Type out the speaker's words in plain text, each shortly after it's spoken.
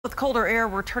colder air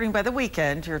returning by the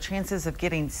weekend, your chances of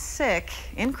getting sick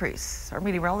increase. Our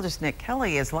meteorologist Nick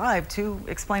Kelly is live to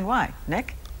explain why.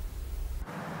 Nick?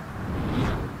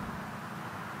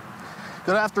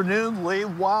 Good afternoon, Lee.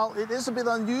 While it is a bit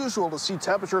unusual to see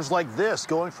temperatures like this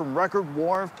going from record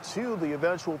warmth to the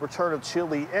eventual return of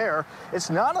chilly air, it's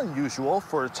not unusual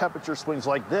for temperature swings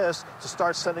like this to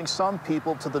start sending some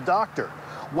people to the doctor.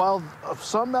 While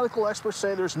some medical experts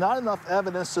say there's not enough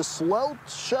evidence to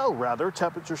show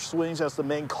temperature swings as the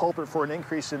main culprit for an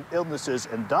increase in illnesses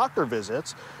and doctor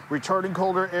visits, returning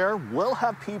colder air will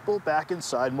have people back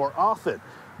inside more often.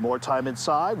 More time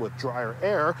inside with drier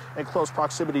air and close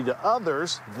proximity to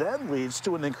others then leads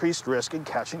to an increased risk in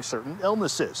catching certain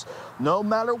illnesses. No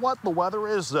matter what the weather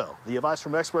is, though, the advice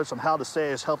from experts on how to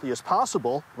stay as healthy as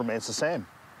possible remains the same.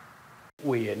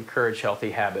 We encourage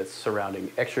healthy habits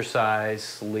surrounding exercise,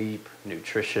 sleep,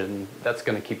 nutrition. That's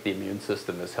going to keep the immune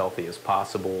system as healthy as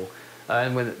possible.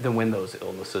 And when those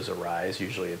illnesses arise,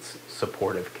 usually it's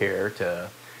supportive care to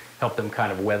help them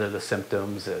kind of weather the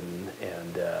symptoms and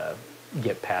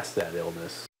get past that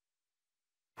illness.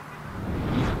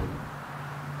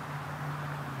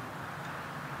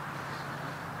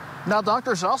 Now,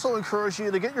 doctors also encourage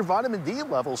you to get your vitamin D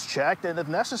levels checked and, if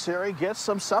necessary, get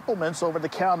some supplements over the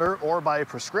counter or by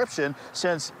prescription,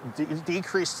 since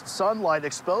decreased sunlight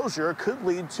exposure could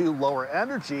lead to lower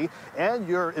energy and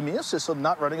your immune system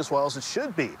not running as well as it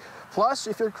should be. Plus,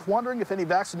 if you're wondering if any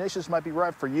vaccinations might be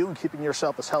right for you in keeping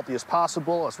yourself as healthy as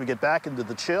possible as we get back into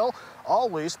the chill,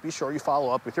 always be sure you follow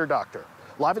up with your doctor.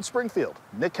 Live in Springfield,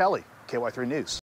 Nick Kelly, KY3 News.